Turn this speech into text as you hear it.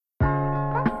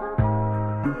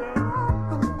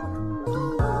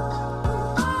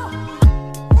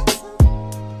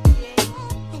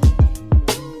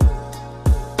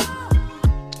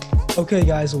Okay,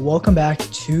 guys, welcome back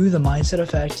to the Mindset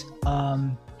Effect.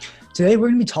 Today we're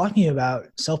going to be talking about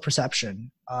self-perception.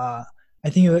 I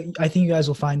think you guys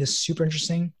will find this super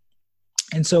interesting.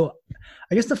 And so,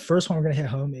 I guess the first one we're going to hit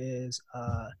home is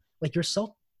like your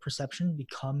self-perception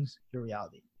becomes your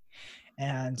reality.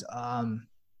 And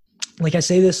like I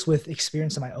say this with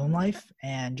experience in my own life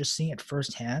and just seeing it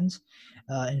firsthand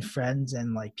in friends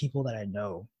and like people that I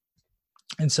know.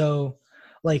 And so,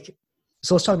 like,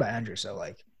 so let's talk about Andrew. So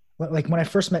like when I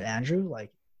first met Andrew,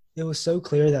 like it was so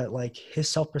clear that like his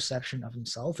self-perception of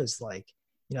himself is like,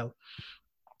 you know,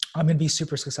 I'm gonna be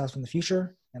super successful in the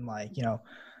future, and like,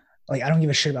 like I don't give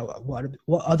a shit about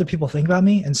what other people think about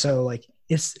me. And so like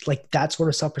it's like that sort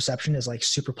of self-perception is like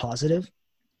super positive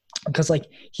because like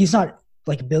he's not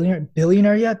like a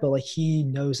billionaire yet, but like he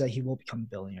knows that he will become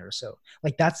a billionaire. So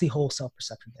like that's the whole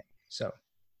self-perception thing. So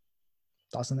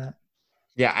thoughts on that?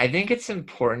 Yeah, I think it's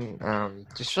important,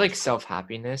 just for like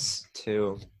self-happiness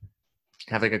to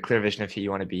have like a clear vision of who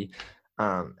you want to be,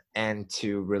 and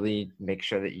to really make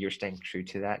sure that you're staying true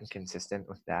to that and consistent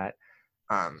with that.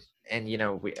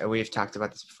 And we've talked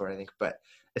about this before, I think, but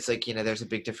it's like, there's a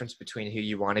big difference between who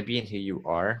you want to be and who you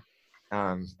are.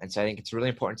 And so I think it's really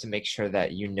important to make sure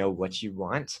that you know what you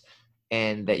want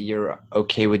and that you're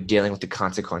okay with dealing with the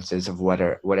consequences of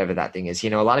whatever that thing is. A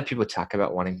lot of people talk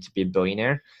about wanting to be a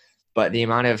billionaire, but the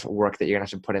amount of work that you're going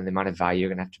to have to put in, the amount of value you're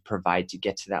going to have to provide to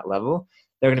get to that level,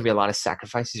 there are going to be a lot of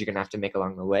sacrifices you're going to have to make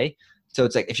along the way. So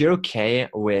it's like, if you're okay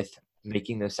with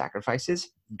making those sacrifices,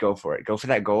 go for it. Go for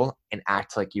that goal and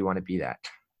act like you want to be that.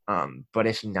 But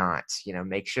if not,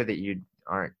 make sure that you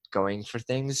aren't going for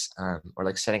things, or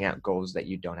like setting out goals that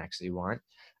you don't actually want.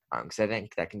 Because I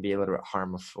think that can be a little bit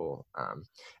harmful.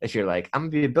 If you're like, I'm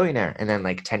gonna be a billionaire, and then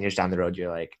like 10 years down the road,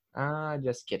 you're like,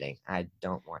 just kidding. I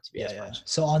don't want to be Yeah, as yeah. much.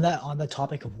 So on the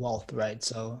topic of wealth, right?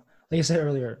 So like I said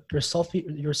earlier, your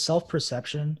self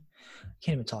perception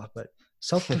can't even talk, but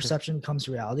self perception becomes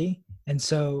reality, and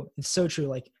so it's so true.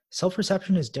 Like self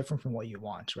perception is different from what you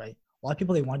want, right? A lot of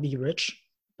people they want to be rich,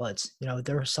 but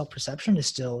their self perception is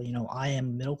still I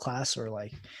am middle class, or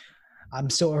like I'm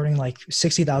still earning like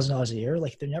 $60,000 a year.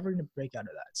 Like they're never going to break out of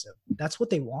that. So that's what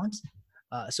they want.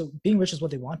 So being rich is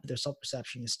what they want, but their self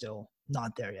perception is still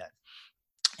not there yet.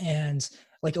 And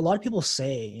like a lot of people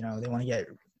say they want to get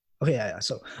okay, yeah, yeah.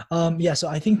 So so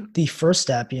I think the first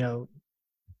step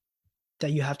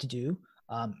that you have to do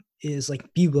is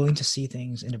like be willing to see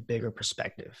things in a bigger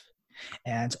perspective,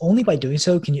 and only by doing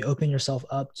so can you open yourself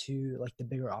up to like the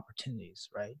bigger opportunities,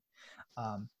 right?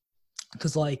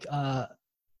 Because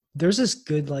there's this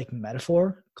good like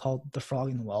metaphor called the frog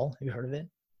in the well. Have you heard of it?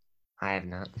 I have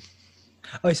not.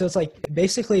 Okay, so it's like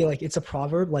basically like it's a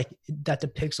proverb like that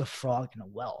depicts a frog in a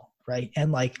well, right?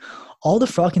 And like all the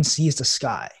frog can see is the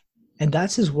sky, and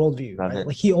that's his worldview, Love right? it.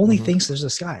 Like he only Hmm. thinks there's a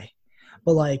sky,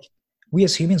 but like we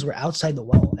as humans we're outside the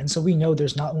well, and so we know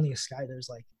there's not only a sky, there's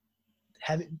like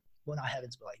heaven, well not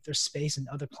heavens, but like there's space and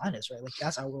other planets, right? Like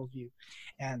that's our worldview,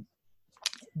 and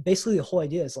basically the whole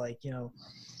idea is like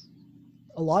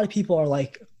a lot of people are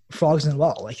like frogs in the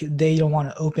well, like they don't want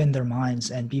to open their minds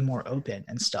and be more open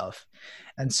and stuff,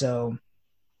 and so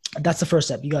that's the first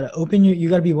step. You got to you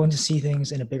got to be willing to see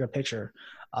things in a bigger picture.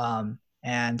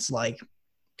 And like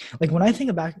when I think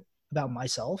about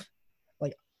myself,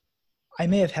 like I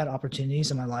may have had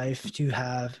opportunities in my life to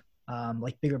have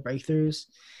like bigger breakthroughs,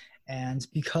 and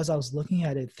because I was looking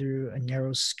at it through a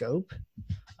narrow scope,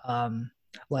 um,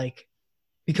 like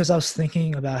because I was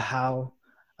thinking about how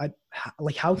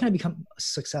can I become a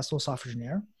successful software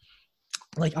engineer.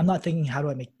 Like I'm not thinking how do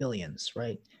I make billions,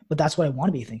 right? But that's what I want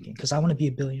to be thinking because I want to be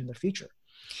a billionaire in the future.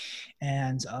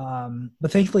 And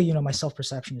but thankfully my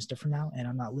self-perception is different now, and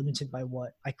I'm not limited by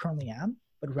what I currently am,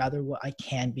 but rather what I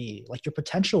can be. Like your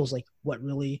potential is like what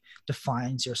really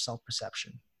defines your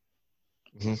self-perception.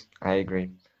 Hmm. I agree.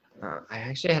 I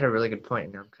actually had a really good point,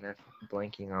 and now I'm kind of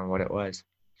blanking on what it was.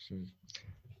 Hmm.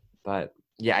 But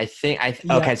yeah, I think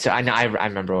Yeah. okay, so I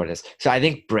remember what it is. So I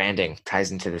think branding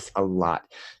ties into this a lot.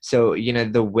 So,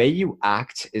 the way you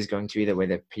act is going to be the way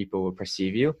that people will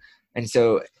perceive you. And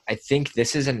so I think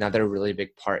this is another really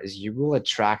big part is you will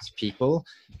attract people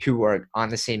who are on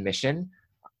the same mission,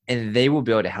 and they will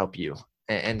be able to help you.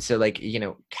 And so like,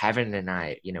 Kevin and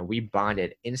I, we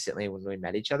bonded instantly when we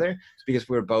met each other because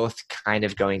we were both kind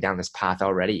of going down this path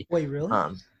already. Wait, really?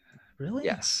 Um, Really?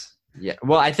 Yes. Yeah.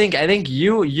 Well, I think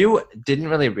you didn't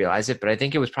really realize it, but I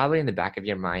think it was probably in the back of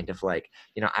your mind of like,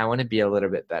 I want to be a little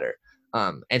bit better.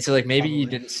 And so like maybe you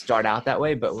Probably. didn't start out that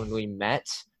way, but when we met,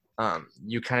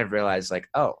 you kind of realized like,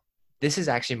 oh, this is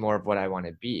actually more of what I want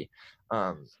to be.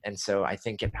 And so I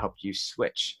think it helped you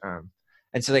switch.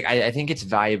 And so like I think it's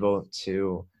valuable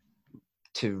to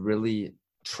to really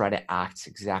try to act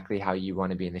exactly how you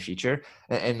want to be in the future.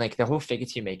 And like the whole fake it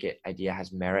till you make it idea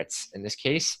has merits in this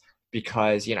case,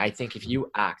 because, I think if you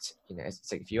act,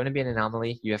 it's like if you want to be an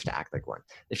anomaly, you have to act like one.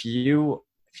 If you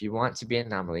want to be an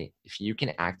anomaly, if you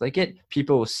can act like it,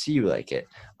 people will see you like it,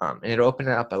 and it'll open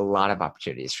up a lot of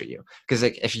opportunities for you. Because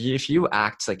like if you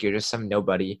act like you're just some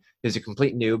nobody who's a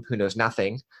complete noob who knows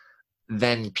nothing,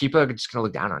 then people are just going to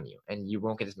look down on you and you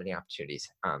won't get as many opportunities.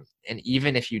 And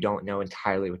even if you don't know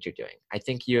entirely what you're doing, I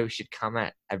think you should come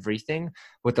at everything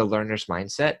with a learner's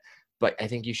mindset. But I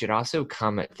think you should also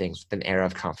come at things with an air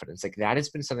of confidence. Like that has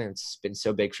been something that's been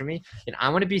so big for me. And I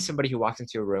want to be somebody who walks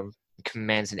into a room and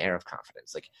commands an air of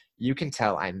confidence. Like you can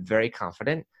tell I'm very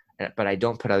confident, but I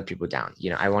don't put other people down.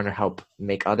 I want to help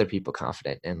make other people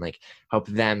confident and like help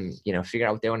them, figure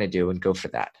out what they want to do and go for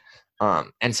that.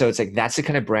 And so it's like, that's the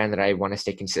kind of brand that I want to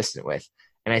stay consistent with.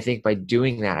 And I think by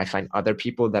doing that, I find other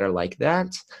people that are like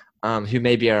that, who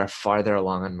maybe are farther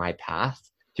along on my path,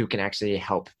 who can actually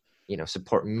help,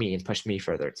 support me and push me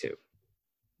further too.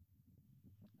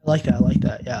 I like that. I like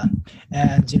that. Yeah.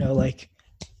 And, like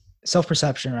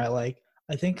self-perception, right? Like,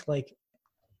 I think like,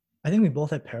 I think we both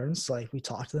had parents, like we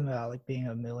talked to them about like being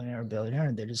a millionaire or billionaire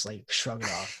and they're just like shrug it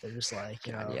off. They're just like,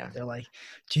 God, yeah. they're like,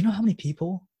 do you know how many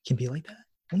people can be like that?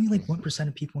 Only like Mhm. 1%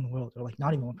 of people in the world, or like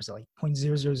not even 1%, like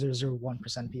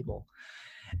 0.00001% of people.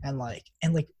 And like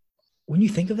when you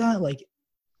think of that,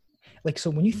 so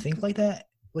when you think like that,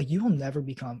 like you will never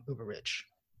become uber rich.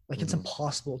 Like it's Mhm.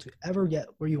 impossible to ever get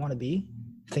where you want to be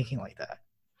thinking like that.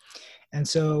 And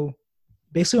so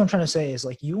basically what I'm trying to say is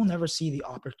like you will never see the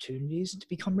opportunities to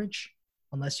become rich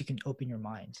unless you can open your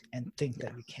mind and think Yeah.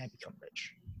 that you can become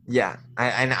rich. Yeah,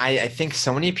 I think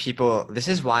so many people, this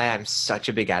is why I'm such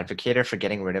a big advocator for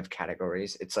getting rid of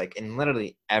categories. It's like in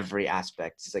literally every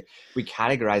aspect. It's like we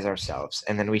categorize ourselves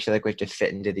and then we feel like we have to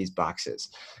fit into these boxes.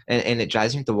 And it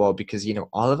drives me up the wall because,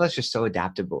 all of us are so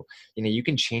adaptable. You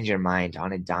can change your mind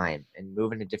on a dime and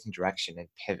move in a different direction and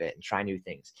pivot and try new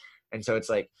things. And so it's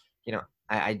like,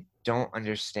 I don't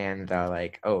understand the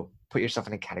like, oh, put yourself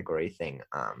in a category thing.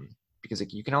 Because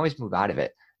like you can always move out of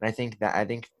it. And I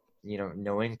think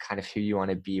knowing kind of who you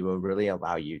want to be will really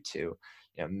allow you to,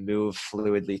 move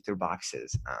fluidly through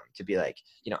boxes, to be like,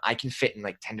 I can fit in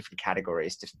like 10 different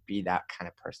categories to be that kind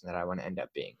of person that I want to end up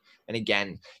being. And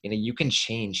again, you can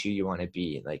change who you want to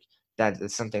be. Like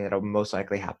that's something that'll most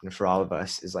likely happen for all of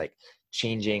us is like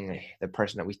changing the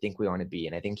person that we think we want to be.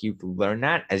 And I think you learn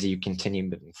that as you continue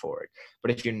moving forward.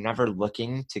 But if you're never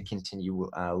looking to continue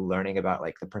learning about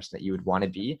like the person that you would want to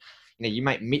be, you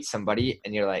might meet somebody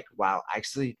and you're like, wow, I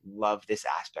actually love this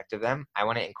aspect of them. I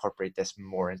want to incorporate this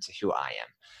more into who I am.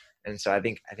 And so I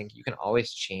think you can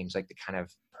always change like the kind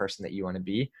of person that you want to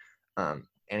be.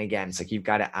 And again, it's like you've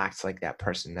got to act like that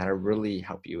person. That'll really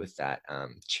help you with that,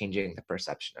 changing the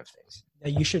perception of things.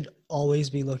 You should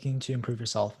always be looking to improve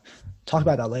yourself. Talk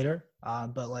about that later.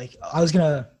 But like I was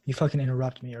gonna, you fucking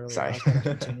interrupt me earlier. I Sorry. was gonna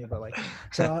continue, but like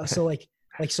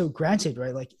so granted,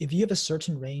 right? Like if you have a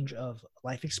certain range of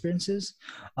life experiences,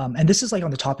 and this is like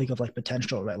on the topic of like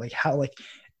potential, right? Like how like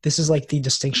this is like the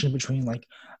distinction between like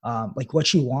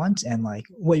what you want and like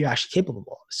what you're actually capable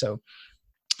of. So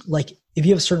like if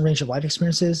you have a certain range of life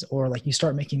experiences or like you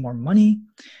start making more money,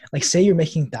 like say you're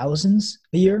making thousands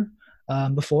a year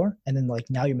before, and then like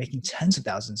now you're making tens of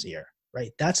thousands a year,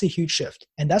 right? That's a huge shift.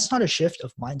 And that's not a shift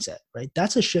of mindset, right?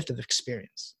 That's a shift of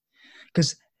experience.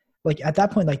 Because like at that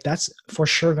point, like that's for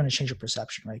sure going to change your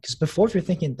perception, right? Because before, if you're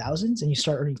thinking thousands and you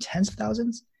start earning tens of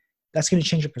thousands, that's going to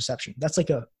change your perception. That's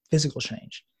like a physical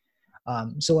change.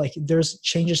 So like there's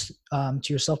changes to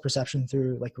your self-perception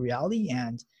through like reality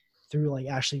and through like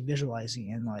actually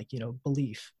visualizing and like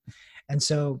belief. And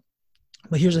so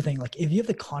but here's the thing, like if you have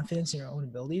the confidence in your own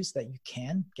abilities that you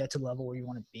can get to the level where you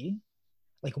want to be,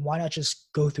 like why not just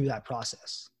go through that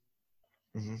process?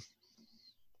 Hmm.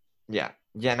 Yeah.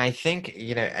 Yeah. And I think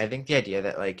the idea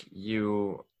that like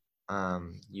you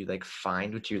like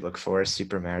find what you look for is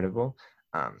super meritable.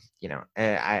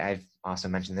 I've also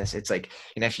mentioned this. It's like,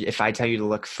 if I tell you to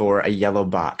look for a yellow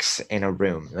box in a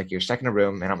room, like you're stuck in a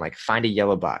room and I'm like, find a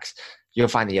yellow box, you'll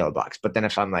find the yellow box. But then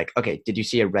if I'm like, okay, did you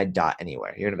see a red dot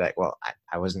anywhere? You're gonna be like, well,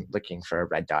 I wasn't looking for a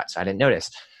red dot, so I didn't notice.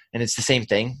 And it's the same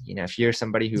thing. If you're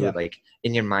somebody who Yeah. like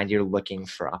in your mind, you're looking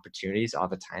for opportunities all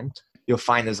the time, you'll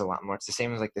find there's a lot more. It's the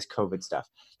same as like this COVID stuff.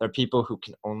 There are people who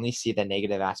can only see the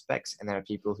negative aspects, and there are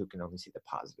people who can only see the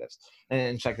positives. And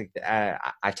in fact, like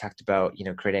I've talked about,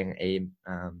 creating a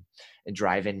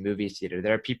drive-in movie theater.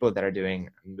 There are people that are doing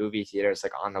movie theaters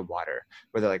like on the water,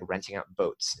 where they're like renting out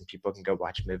boats, and people can go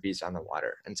watch movies on the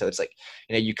water. And so it's like,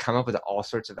 you come up with all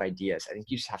sorts of ideas. I think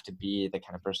you just have to be the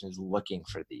kind of person who's looking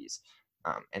for these.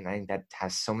 And I think that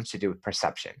has so much to do with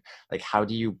perception. Like, how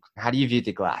do you view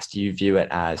the glass? Do you view it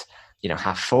as,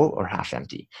 half full or half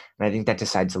empty? And I think that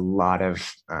decides a lot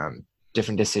of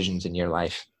different decisions in your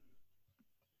life.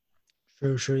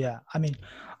 True, true. Yeah. I mean,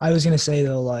 I was gonna say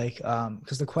though, like,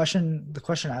 because the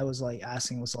question I was like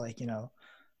asking was like,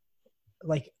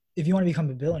 like if you want to become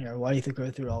a billionaire, why do you have to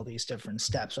go through all these different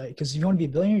steps, right? Because if you want to be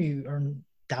a billionaire, you earn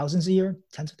thousands a year,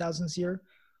 tens of thousands a year,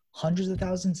 hundreds of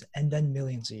thousands, and then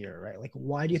millions a year, right? Like,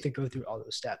 why do you have to go through all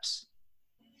those steps?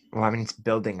 Well, I mean, it's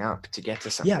building up to get to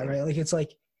Yeah, something. right.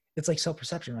 It's like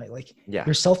self-perception, right? Like Yeah.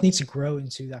 yourself needs to grow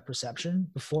into that perception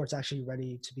before it's actually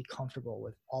ready to be comfortable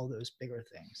with all those bigger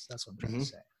things. That's what I'm trying to Hmm.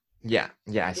 say. Yeah.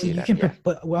 Yeah. I Well, see that. Yeah.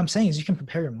 but what I'm saying is you can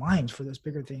prepare your mind for those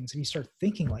bigger things if you start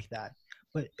thinking like that,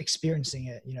 but experiencing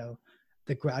it,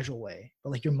 the gradual way.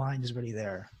 But like your mind is already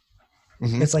there.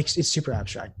 Hmm. It's super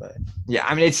abstract, but Yeah,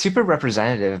 I mean, it's super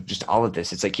representative of just all of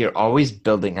this. It's like you're always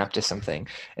building up to something.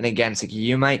 And again, it's like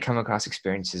you might come across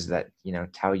experiences that,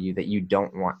 tell you that you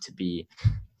don't want to be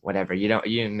whatever.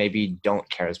 You maybe don't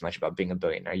care as much about being a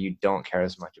billionaire. You don't care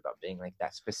as much about being like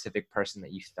that specific person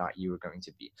that you thought you were going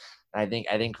to be. And I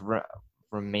think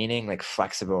remaining like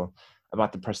flexible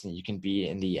about the person that you can be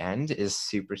in the end is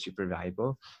super, super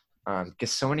valuable.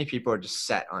 Because so many people are just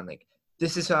set on like,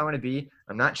 this is who I want to be.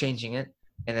 I'm not changing it,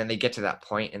 and then they get to that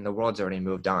point and the world's already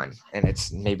moved on and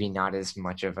it's maybe not as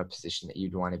much of a position that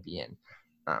you'd want to be in.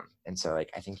 And so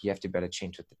like I think you have to better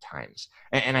change with the times.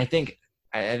 And I think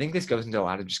this goes into a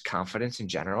lot of just confidence in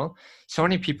general. So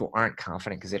many people aren't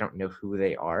confident because they don't know who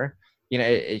they are.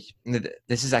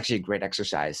 This is actually a great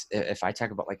exercise. If I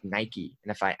talk about like Nike,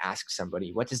 and if I ask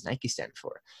somebody, what does Nike stand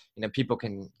for? People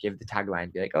can give the tagline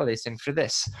and be like, oh, they stand for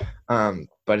this.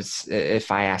 But it's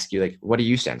if I ask you like, what do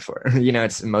you stand for?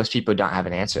 It's most people don't have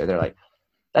an answer. They're like,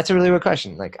 that's a really good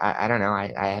question. Like, I don't know.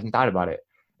 I hadn't thought about it.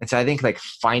 And so I think like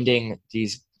finding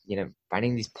these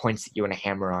points that you want to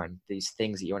hammer on, these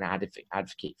things that you want to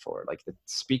advocate for, like the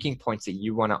speaking points that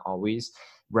you want to always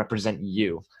represent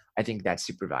you. I think that's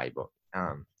super valuable.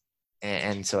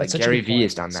 And so like that's such a Gary good Vee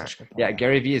has point. done That's that. such a good point. Yeah, Yeah.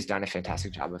 Gary Vee has done a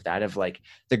fantastic job of that, of like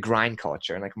the grind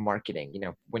culture and like marketing.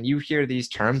 When you hear these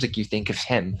terms, like you think of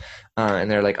him, and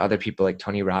they're like other people like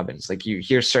Tony Robbins. Like you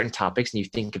hear certain topics and you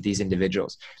think of these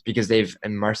individuals because they've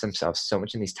immersed themselves so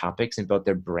much in these topics and built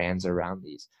their brands around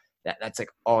these. That's like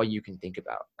all you can think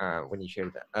about when you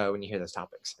hear that when you hear those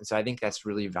topics. And so I think that's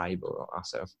really valuable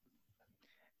also.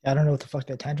 I don't know what the fuck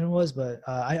that tangent was, but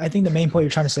I think the main point you're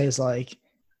trying to say is like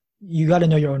you got to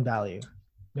know your own value.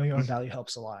 Knowing your own value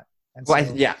helps a lot. And Well,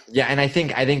 so yeah, and I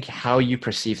think how you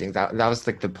perceive things, that was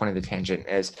like the point of the tangent,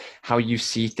 is how you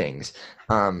see things,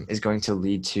 is going to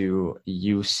lead to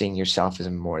you seeing yourself as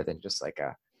more than just like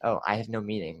oh, I have no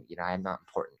meaning, I am not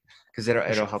important, because for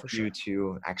it'll sure, for help you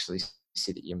sure. to actually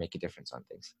see that you make a difference on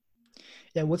things.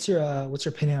 Yeah. What's your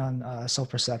opinion on self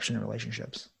perception in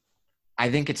relationships? I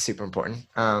think it's super important.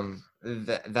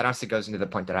 That also goes into the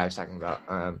point that I was talking about.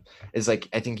 Is like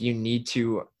I think you need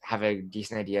to have a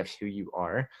decent idea of who you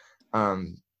are,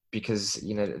 um, because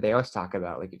they always talk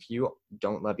about like if you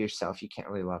don't love yourself, you can't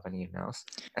really love anyone else,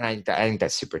 and I think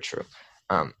that's super true.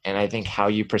 And I think how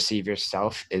you perceive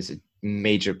yourself is a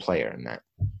major player in that.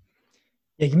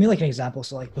 Yeah, give me like an example.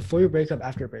 So like before your breakup,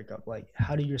 after your breakup, like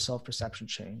how did your self perception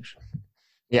change?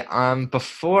 Yeah.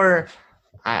 Before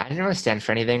I didn't really stand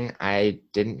for anything. I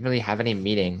didn't really have any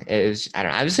meaning. It was, I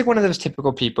don't know. I was like one of those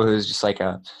typical people who's just like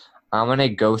I'm gonna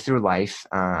go through life.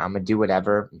 I'm gonna do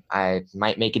whatever. I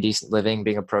might make a decent living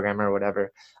being a programmer or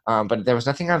whatever. But there was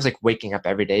nothing I was like waking up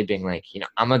every day being like,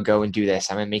 I'm gonna go and do this.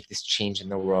 I'm gonna make this change in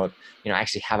the world.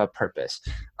 Actually have a purpose.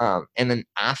 And then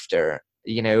after,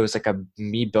 it was like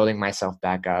me building myself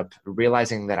back up,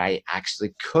 realizing that I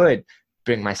actually could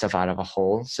bring myself out of a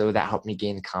hole. So that helped me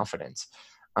gain confidence.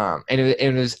 And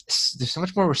it was there's so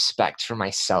much more respect for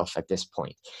myself at this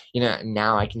point.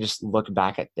 Now I can just look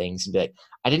back at things and be like,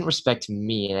 I didn't respect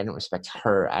me and I didn't respect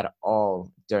her at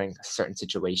all during certain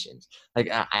situations. Like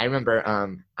I remember,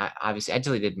 obviously I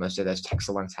deleted most of those texts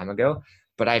a long time ago,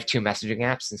 but I have two messaging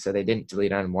apps, and so they didn't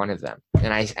delete on one of them.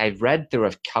 And I read through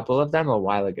a couple of them a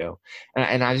while ago,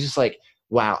 and I was just like,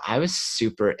 wow, I was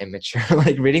super immature.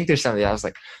 Like reading through some of it, I was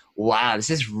like, wow, this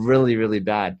is really, really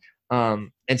bad.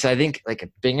 And so I think like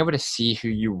being able to see who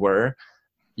you were,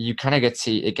 you kind of get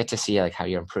to see like how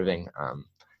you're improving.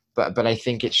 But I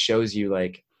think it shows you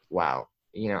like, wow,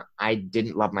 I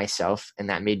didn't love myself, and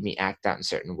that made me act out in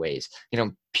certain ways.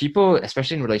 People,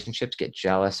 especially in relationships, get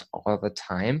jealous all the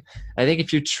time. I think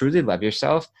if you truly love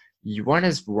yourself, you weren't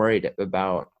as worried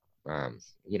about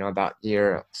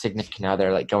your significant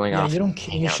other like going Yeah, off and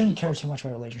hanging you out with shouldn't care people. too much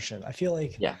about a relationship. I feel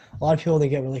like Yeah. a lot of people they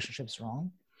get relationships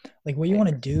wrong. Like what you I want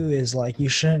to agree. do is like you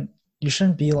shouldn't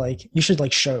be like you should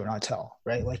like show not tell,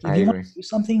 right? Like if I you want agree. to do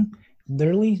something,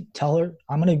 literally tell her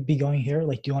I'm gonna be going here.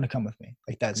 Like, do you want to come with me?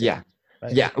 Like that's it, Yeah.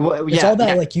 right? Yeah. Like Well, it's yeah. all about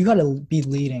Yeah. like you gotta be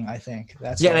leading. I think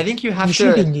that's Yeah. And I like think you you have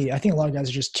shouldn't be to. needy. I think a lot of guys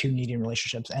are just too needy in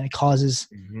relationships, and it causes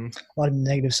Mhm. a lot of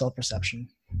negative self perception.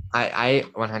 I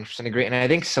 100% agree. And I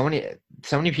think so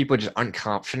many people just aren't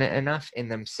confident enough in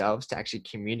themselves to actually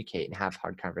communicate and have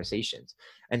hard conversations.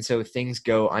 And so things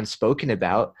go unspoken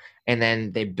about, and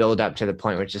then they build up to the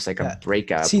point where it's just like a Yeah.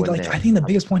 breakup See, when like they I think the have,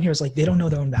 biggest point here is like they don't know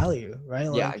their own value, right?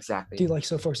 yeah, Like, exactly. dude, like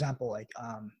so for example,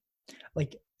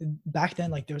 like back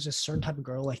then, like there was a certain type of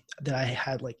girl like that I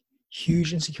had like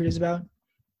huge insecurities about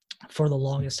for the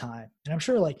longest time. And I'm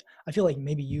sure like I feel like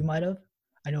maybe you might have.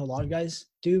 I know a lot of guys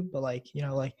do, but like,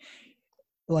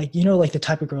 like the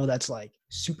type of girl that's like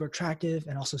super attractive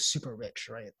and also super rich,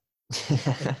 right?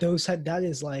 Like those type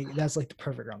that's like the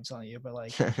perfect girl, I'm telling you. But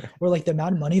like or like the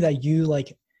amount of money that you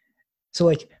like so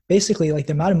like basically like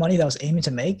the amount of money that I was aiming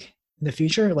to make in the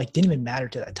future like didn't even matter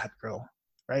to that type of girl.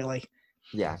 Right. Like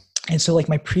Yeah. and so like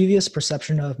my previous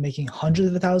perception of making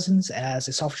hundreds of thousands as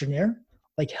a software engineer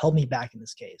like held me back in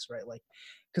this case, right? Like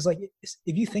because like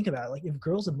if you think about it, like if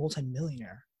girl's a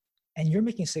multimillionaire and you're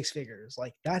making six figures,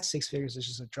 like that six figures is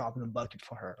just a drop in the bucket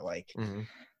for her. Like Hmm.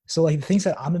 so like the things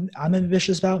that I'm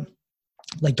ambitious about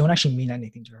like don't actually mean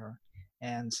anything to her.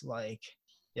 And like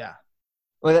yeah,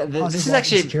 Well, causes this a is lot of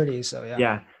actually, insecurities. So yeah.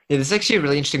 yeah. Yeah, this is actually a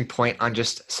really interesting point on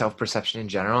just self-perception in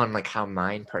general and like how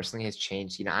mine personally has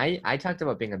changed. I talked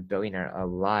about being a billionaire a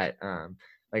lot,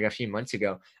 like a few months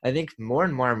ago. I think more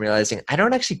and more I'm realizing I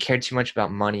don't actually care too much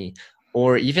about money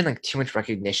or even like too much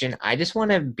recognition. I just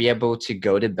want to be able to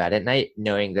go to bed at night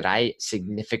knowing that I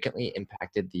significantly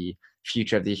impacted the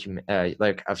future of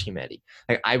like of humanity.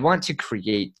 Like I want to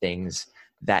create things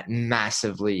that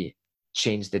massively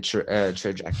change the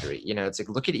trajectory. You know, it's like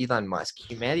look at Elon Musk.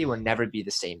 Humanity will never be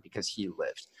the same because he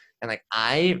lived. And like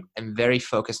I am very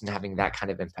focused on having that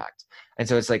kind of impact. And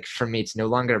so it's like for me, it's no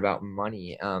longer about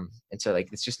money. And so like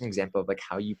it's just an example of like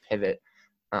how you pivot.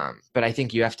 But I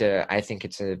think you have to. I think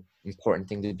it's an important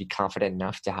thing to be confident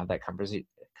enough to have that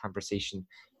conversation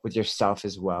with yourself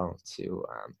as well to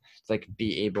like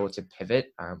be able to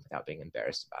pivot without being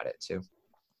embarrassed about it too.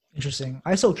 Interesting.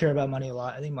 I still care about money a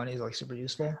lot. I think money is like super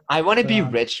useful. I want to But be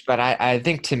rich, but I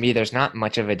think to me, there's not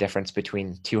much of a difference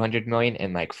between 200 million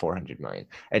and like 400 million.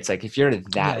 It's like if you're yeah,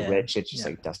 that yeah, rich, it just yeah.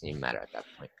 like doesn't even matter at that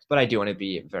point. But I do want to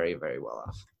be very, very well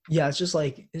off. Yeah, it's just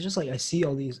like I see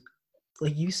all these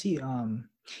like you see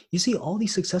all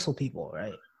these successful people,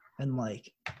 right? And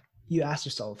like you ask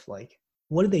yourself like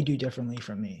what did they do differently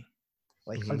from me?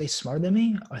 Like are Hmm. they smarter than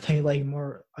me? Are they like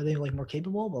more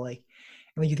capable? But like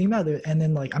and like you think about it and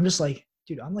then like I'm just like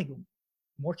dude, I'm like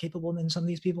more capable than some of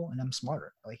these people and I'm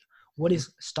smarter. Like what Hmm.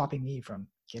 is stopping me from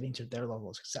getting to their level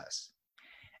of success?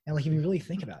 And like if Hmm. you really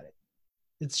think about it,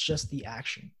 it's just the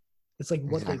action. It's like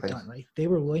what they've Exactly. done, right? They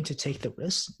were willing to take the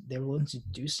risks. They were willing to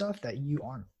do stuff that you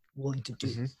aren't willing to do.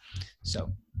 Hmm.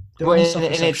 So their Well, own self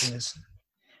and perception it's is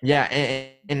yeah,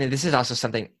 and this is also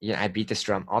something, you know, I beat this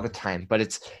drum all the time, but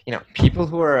it's, you know, people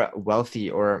who are wealthy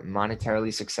or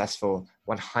monetarily successful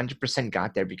 100%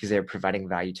 got there because they are providing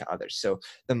value to others. So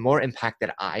the more impact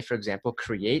that I, for example,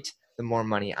 create, the more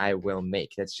money I will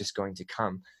make. That's just going to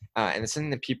come. And it's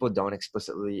something that people don't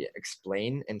explicitly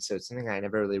explain. And so it's something I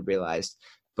never really realized.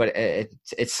 But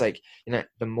it's like, you know,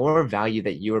 the more value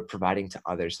that you are providing to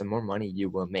others, the more money you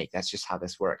will make. That's just how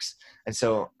this works. And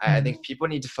so I mm, think people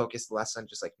need to focus less on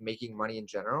just like making money in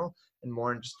general and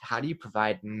more on just how do you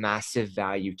provide massive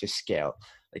value to scale.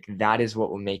 Like that is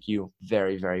what will make you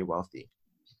very, very wealthy.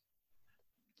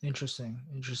 interesting.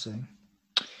 Interesting.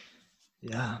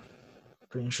 Yeah,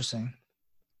 pretty interesting.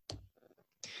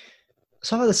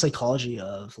 Some of the psychology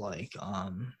of like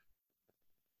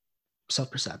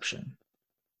self perception.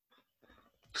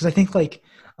 Because I think like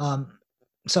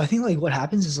so I think like what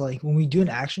happens is like when we do an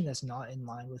action that's not in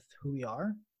line with who we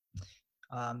are,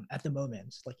 at the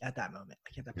moment, like at that moment,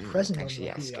 like at the present moment Actually, of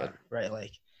yeah, who it's we good. are, right?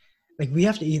 Like we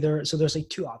have to either so there's like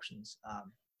two options.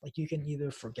 Like you can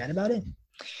either forget about it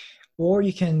or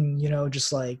you can, you know,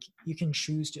 just like you can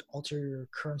choose to alter your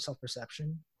current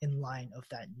self-perception in line of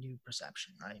that new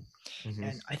perception, right? Hmm.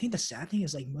 And I think the sad thing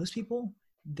is like most people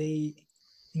they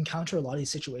encounter a lot of these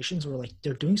situations where like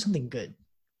they're doing something good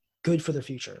for their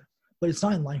future, but it's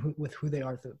not in line with who they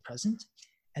are for the present,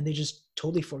 and they just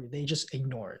totally forget. They just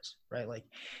ignore it, right? Like,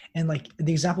 and like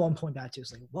the example I'm pointing back to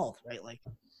is like wealth, right? Like,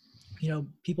 you know,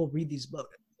 people read these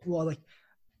books. Well, like,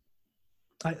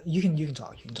 you can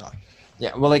talk, you can talk.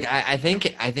 Yeah, well, like I think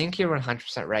you're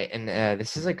 100% right, and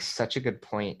this is like such a good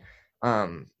point.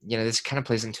 You know, this kind of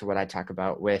plays into what I talk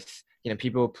about with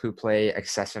people who play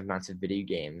excessive amounts of video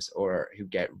games or who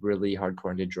get really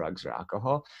hardcore into drugs or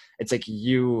alcohol. It's like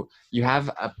you have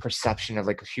a perception of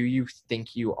like who you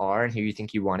think you are and who you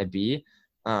think you want to be,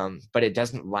 but it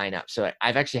doesn't line up. So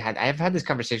I've had this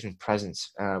conversation with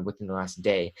Presence within the last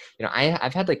day.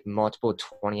 I've had like multiple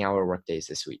 20-hour work days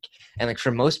this week, and like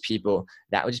for most people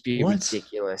that would just be What?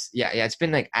 ridiculous. Yeah, it's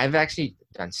been like I've actually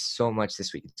done so much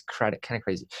this week. It's kind of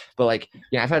crazy, but like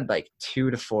I've had like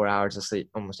 2 to 4 hours of sleep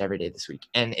almost every day this week,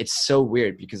 and it's so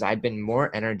weird because I've been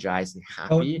more energized and Don't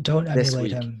happy don't this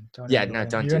emulate week. him. Don't Yeah, emulate no, him.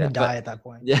 don't You're do gonna that. But die at that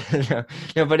point. yeah,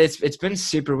 no, but it's been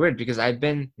super weird because I've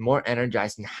been more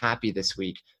energized and happy this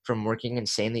week from working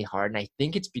insanely hard, and I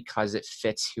think it's because it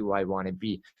fits who I want to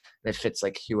be. And it fits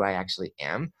like who I actually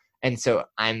am, and so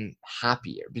I'm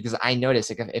happier because I notice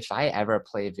like if I ever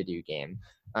play a video game,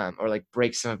 or like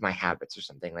break some of my habits or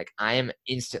something, like I am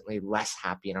instantly less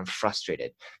happy and I'm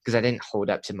frustrated because I didn't hold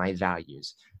up to my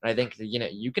values. And I think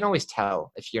you can always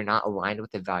tell if you're not aligned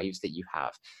with the values that you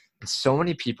have. And so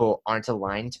many people aren't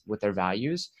aligned with their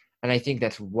values, and I think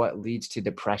that's what leads to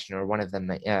depression, or one of the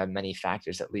many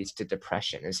factors that leads to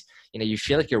depression is, you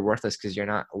feel like you're worthless because you're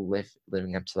not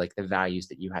living up to like the values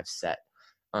that you have set.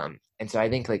 And so I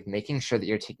think like making sure that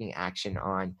you're taking action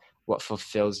on what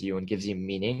fulfills you and gives you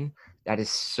meaning, that is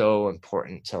so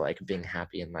important to like being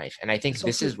happy in life. And I think It's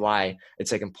this also is why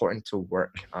it's like important to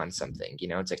work on something.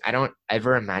 It's like I don't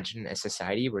ever imagine a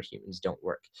society where humans don't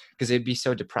work, because it'd be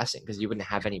so depressing because you wouldn't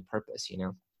have any purpose.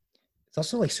 it's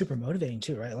also like super motivating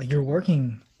too, right? Like you're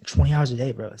working 20 hours a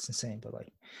day, bro. It's insane. But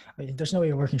like, I mean, there's no way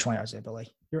you're working 20 hours a day, but like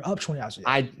you're up 20 hours a day,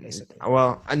 I basically.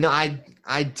 well, no,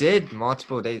 I did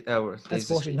multiple That's days this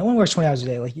bullshit. week. No one works 20 hours a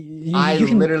day. Like you, I you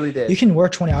can literally you did. can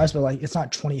work 20 hours, but like it's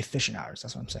not 20 efficient hours.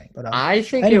 That's what I'm saying. But I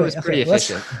think it anyway, was okay, pretty let's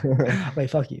efficient. wait,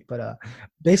 fuck you. But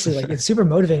basically, like it's super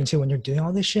motivating too when you're doing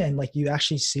all this shit and like you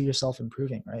actually see yourself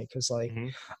improving, right? Because like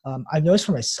Hmm. I've noticed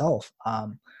for myself,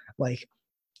 like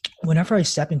whenever I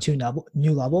step into a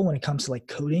new level when it comes to like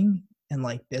coding and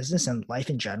like business and life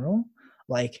in general,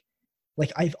 like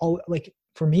I've all like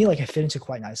for me, like I fit into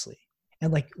quite nicely.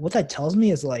 And like what that tells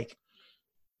me is like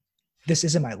this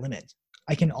isn't my limit.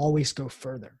 I can always go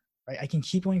further, right? I can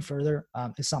keep going further.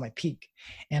 It's not my peak.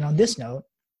 And on this note,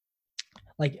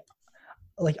 like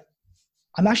like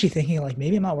I'm actually thinking like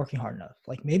maybe I'm not working hard enough.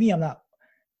 Like maybe I'm not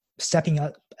stepping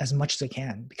up as much as I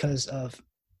can because of,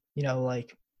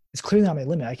 like it's clearly not my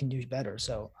limit. I can do better.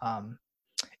 So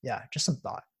yeah, just some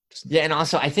thought. Just some Yeah, thought. and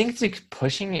also I think it's like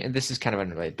pushing. This is kind of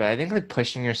unrelated, but I think like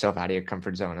pushing yourself out of your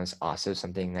comfort zone is also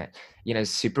something that is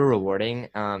super rewarding.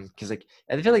 Because like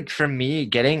I feel like for me,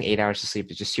 getting 8 hours of sleep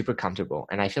is just super comfortable,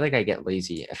 and I feel like I get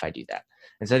lazy if I do that.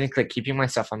 And so I think like keeping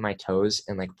myself on my toes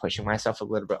and like pushing myself a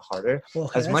little bit harder, Well,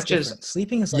 okay, as that's much as different.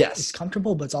 Sleeping is like it's yes,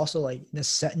 comfortable, but it's also like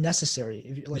necessary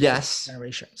if you, like for yes,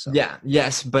 generation. So yeah,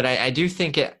 yes, but I do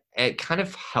think it kind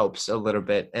of helps a little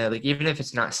bit. Like even if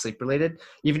it's not sleep related,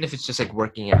 even if it's just like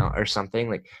working out or something,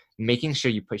 like making sure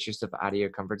you push yourself out of your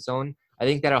comfort zone, I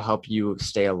think that'll help you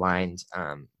stay aligned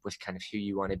with kind of who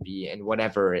you want to be and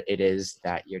whatever it is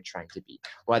that you're trying to be,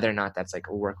 whether or not that's like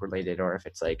work related or if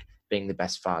it's like being the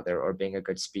best father or being a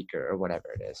good speaker or whatever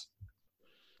it is.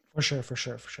 for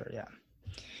sure, yeah.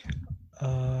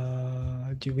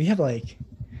 Do we have like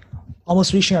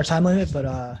almost reaching our time limit? But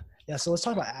yeah. So let's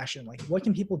talk about action. Like, what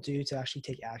can people do to actually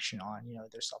take action on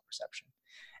their self perception?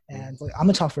 And like, I'm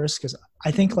gonna talk first because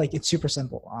I think like it's super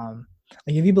simple.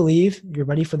 Like if you believe you're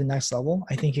ready for the next level,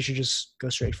 I think you should just go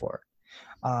straight for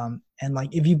it. And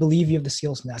like if you believe you have the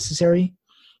skills necessary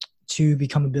to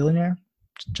become a billionaire,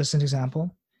 just an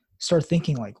example, start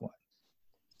thinking like one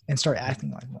and start Mhm.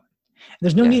 acting like one.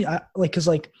 There's no Yeah. need, because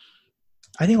like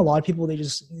I think a lot of people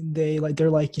they're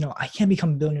like I can't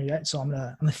become a billionaire yet, so I'm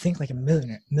gonna think like a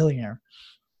millionaire.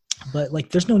 But like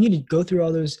there's no need to go through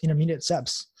all those intermediate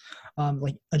steps,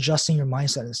 like adjusting your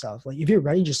mindset and stuff. Like if you're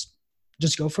ready, just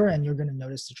go for it, and you're gonna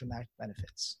notice the dramatic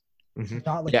benefits. Hmm. Do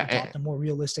not like Yeah. adopt a more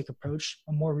realistic approach,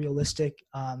 a more realistic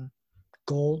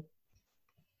goal.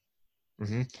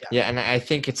 Hmm. Yeah, Yeah, and I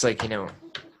think it's like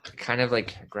kind of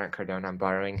like Grant Cardone. I'm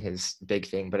borrowing his big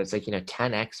thing, but it's like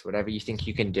 10x whatever you think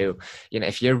you can do.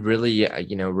 If you're really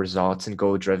results and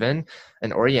goal driven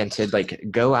and oriented, like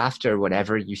go after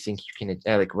whatever you think you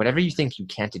can, like whatever you think you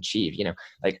can't achieve.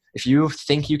 Like if you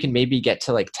think you can maybe get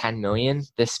to like 10 million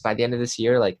this by the end of this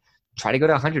year, like try to go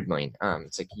to 100 million.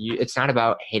 It's like it's not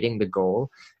about hitting the goal.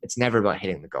 It's never about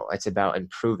hitting the goal. It's about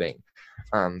improving.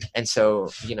 And so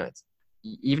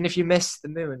even if you miss the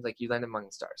moon, like you land among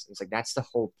the stars. And it's like, that's the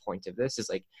whole point of this, is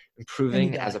like And you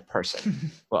improving as die. a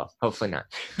person. Well, hopefully not,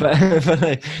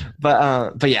 but,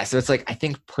 but yeah, so it's like, I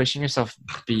think pushing yourself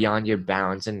beyond your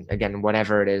bounds, and again,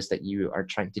 whatever it is that you are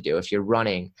trying to do, if you're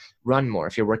running, run more.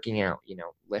 If you're working out,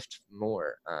 lift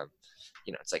more.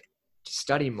 It's like,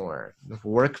 study more,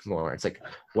 work more. It's like,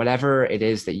 whatever it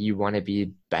is that you want to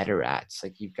be better at, it's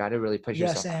like, you've got to really push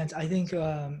Yes, yourself. and I think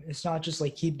it's not just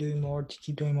like keep doing more,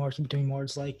 keep doing more, keep doing more.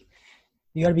 It's like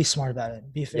you got to be smart about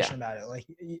it, be efficient about it.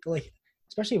 Like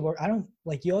especially work. I don't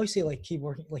like you always say like keep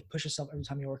working, like push yourself every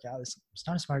time you work out. It's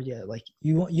not a smart idea. Like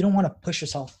you don't want to push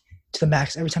yourself to the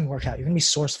max every time you work out. You're gonna be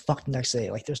sore as fuck the next day.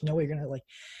 Like there's no way you're gonna like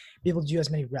be able to do as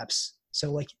many reps.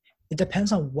 So like it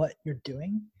depends on what you're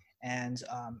doing, and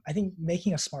I think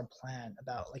making a smart plan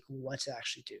about like what to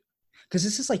actually do, because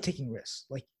this is like taking risks.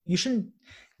 Like you shouldn't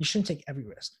take every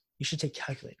risk. You should take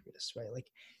calculated risks, right? Like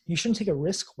you shouldn't take a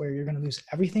risk where you're gonna lose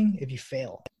everything if you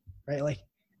fail, right? Like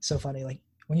so funny. Like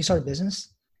when you start a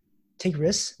business, take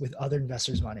risks with other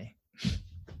investors' money.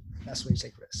 That's where you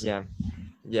take risks.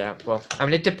 Yeah, well, I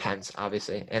mean, it depends,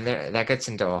 obviously, and that gets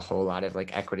into a whole lot of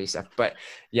like equity stuff. But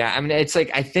yeah, I mean, it's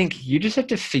like, I think you just have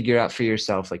to figure out for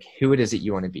yourself like who it is that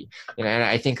you want to be. And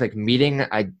I think like meeting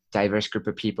a diverse group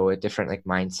of people with different like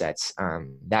mindsets,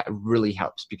 that really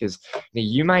helps, because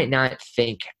you might not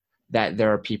think that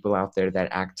there are people out there that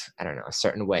act, I don't know, a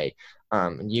certain way.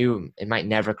 It might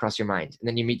never cross your mind, and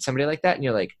then you meet somebody like that, and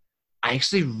you're like, I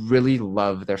actually really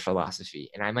love their philosophy,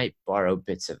 and I might borrow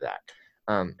bits of that.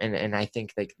 And I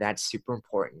think like that's super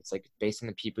important. It's like based on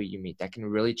the people you meet, that can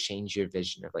really change your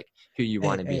vision of like who you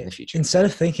want to be in the future. Instead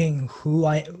of thinking who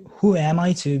am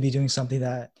I to be doing something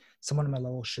that someone on my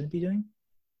level should be doing,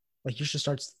 like you should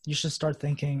start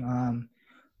thinking,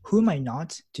 who am I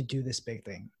not to do this big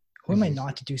thing? Who am I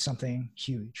not to do something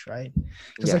huge, right?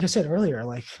 Because like I said earlier,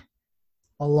 like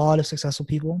a lot of successful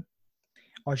people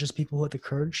are just people who have the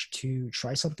courage to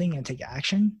try something and take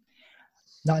action,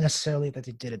 not necessarily that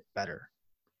they did it better.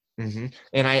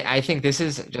 And I think this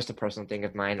is just a personal thing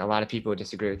of mine. A lot of people would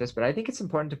disagree with this, but I think it's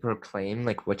important to proclaim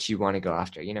like what you want to go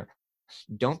after.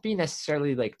 Don't be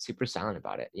necessarily like super silent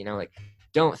about it. Like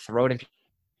don't throw it in.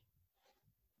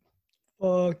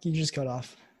 Fuck, you just cut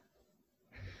off.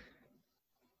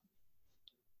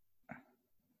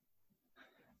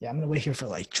 Yeah, I'm gonna wait here for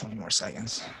like 20 more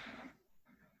seconds.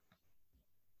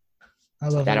 I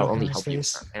love That'll the only his help you,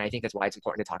 face. and I think that's why it's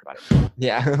important to talk about it.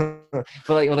 Yeah,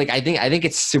 but like I think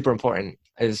it's super important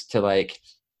is to like,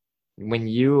 when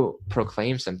you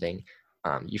proclaim something,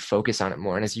 you focus on it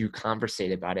more, and as you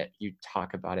conversate about it, you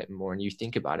talk about it more, and you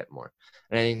think about it more.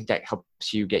 And I think that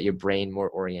helps you get your brain more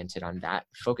oriented on that,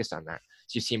 focused on that,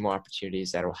 so you see more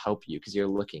opportunities that will help you because you're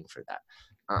looking for that.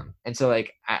 And so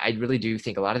like I really do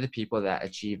think a lot of the people that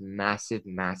achieve massive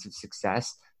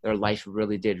success, their life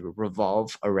really did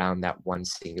revolve around that one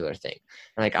singular thing.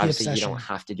 And like obviously you don't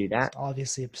have to do that. It's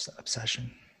obviously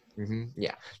obsession.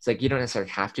 Yeah, it's like you don't necessarily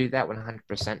have to do that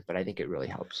 100%, but I think it really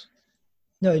helps.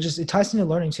 No, it ties into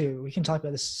learning too. We can talk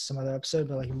about this some other episode,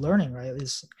 but like learning, right,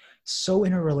 is so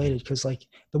interrelated, because like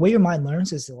the way your mind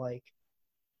learns is like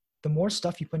the more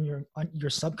stuff you put in your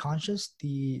subconscious,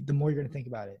 the more you're gonna think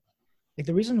about it. Like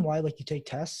the reason why like you take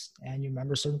tests and you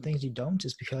remember certain things you don't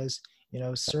is because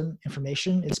certain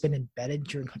information, it's been embedded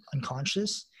into your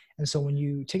unconscious. And so when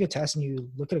you take a test and you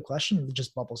look at a question, it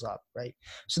just bubbles up, right?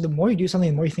 So the more you do something,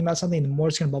 the more you think about something, the more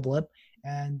it's going to bubble up,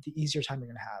 and the easier time you're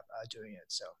going to have doing it.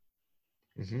 So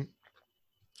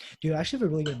dude, I actually have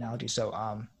a really good analogy.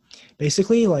 So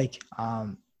basically like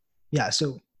yeah,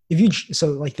 so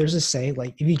like there's this say,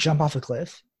 like if you jump off a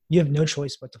cliff, you have no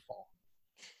choice but to fall.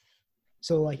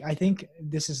 So like I think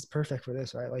this is perfect for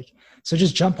this, right? Like, so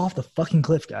just jump off the fucking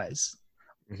cliff, guys.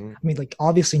 I mean, like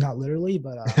obviously not literally,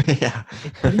 but yeah,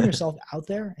 like putting yourself out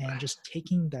there and just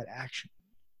taking that action.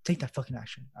 Take that fucking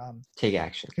action. Take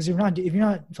action. Because if you're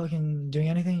not fucking doing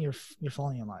anything, you're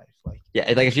falling in life. Like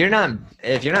like if you're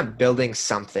not building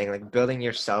something, like building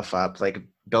yourself up, like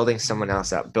building someone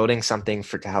else up, building something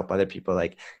to help other people,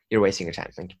 like you're wasting your time.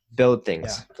 Like build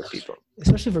things for people.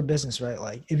 Especially for business, right?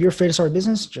 Like if you're afraid to start a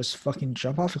business, just fucking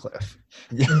jump off a cliff.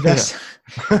 Invest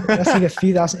like a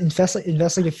few thousand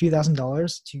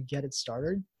 $1,000 to get it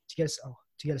started, to get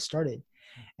it started.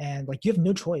 And like you have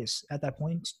no choice at that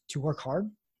point to work hard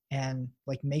and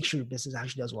like make sure your business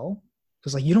actually does well.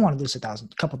 Because like you don't want to lose a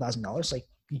couple $1,000. Like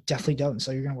you definitely don't.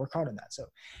 So you're gonna work hard on that. So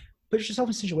put yourself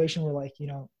in a situation where like,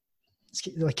 it's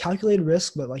like calculated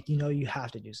risk, but like you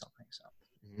have to do something. So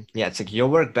yeah, it's like you'll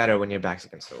work better when your back's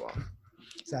against the wall.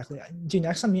 Exactly. Dude,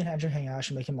 next time me and Andrew hang out, I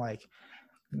should make him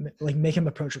make him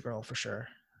approach a girl for sure.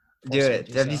 Do it.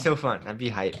 That'd be so fun. That'd be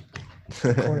hype.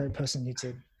 record it, post on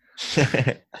YouTube.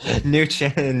 New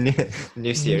channel, new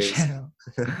New series. channel.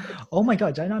 Oh my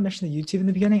god, did I not mention the YouTube in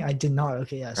the beginning? I did not.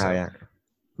 Okay, yeah. Oh So yeah.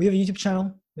 we have a YouTube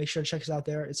channel. Make sure to check us out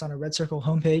there. It's on a Red Circle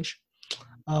homepage.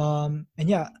 And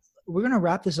yeah, we're gonna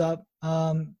wrap this up.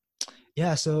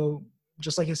 Yeah, so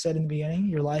just like I said in the beginning,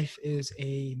 your life is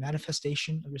a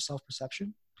manifestation of your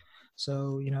self-perception.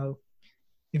 So, you know,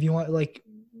 if you want, like,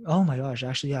 oh my gosh,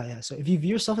 actually, yeah. So if you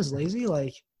view yourself as lazy,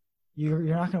 like, you're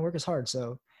not gonna work as hard.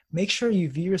 So make sure you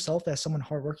view yourself as someone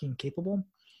hardworking and capable,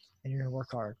 and you're gonna work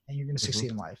hard and you're gonna Mm-hmm.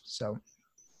 succeed in life. So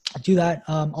do that.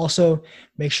 Also,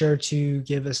 make sure to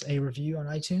give us a review on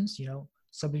iTunes. You know,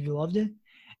 some of you loved it,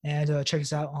 and check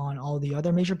us out on all the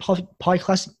other major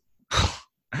podcasting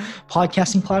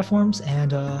platforms.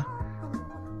 And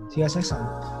see you guys next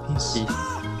time. Peace.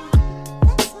 Peace.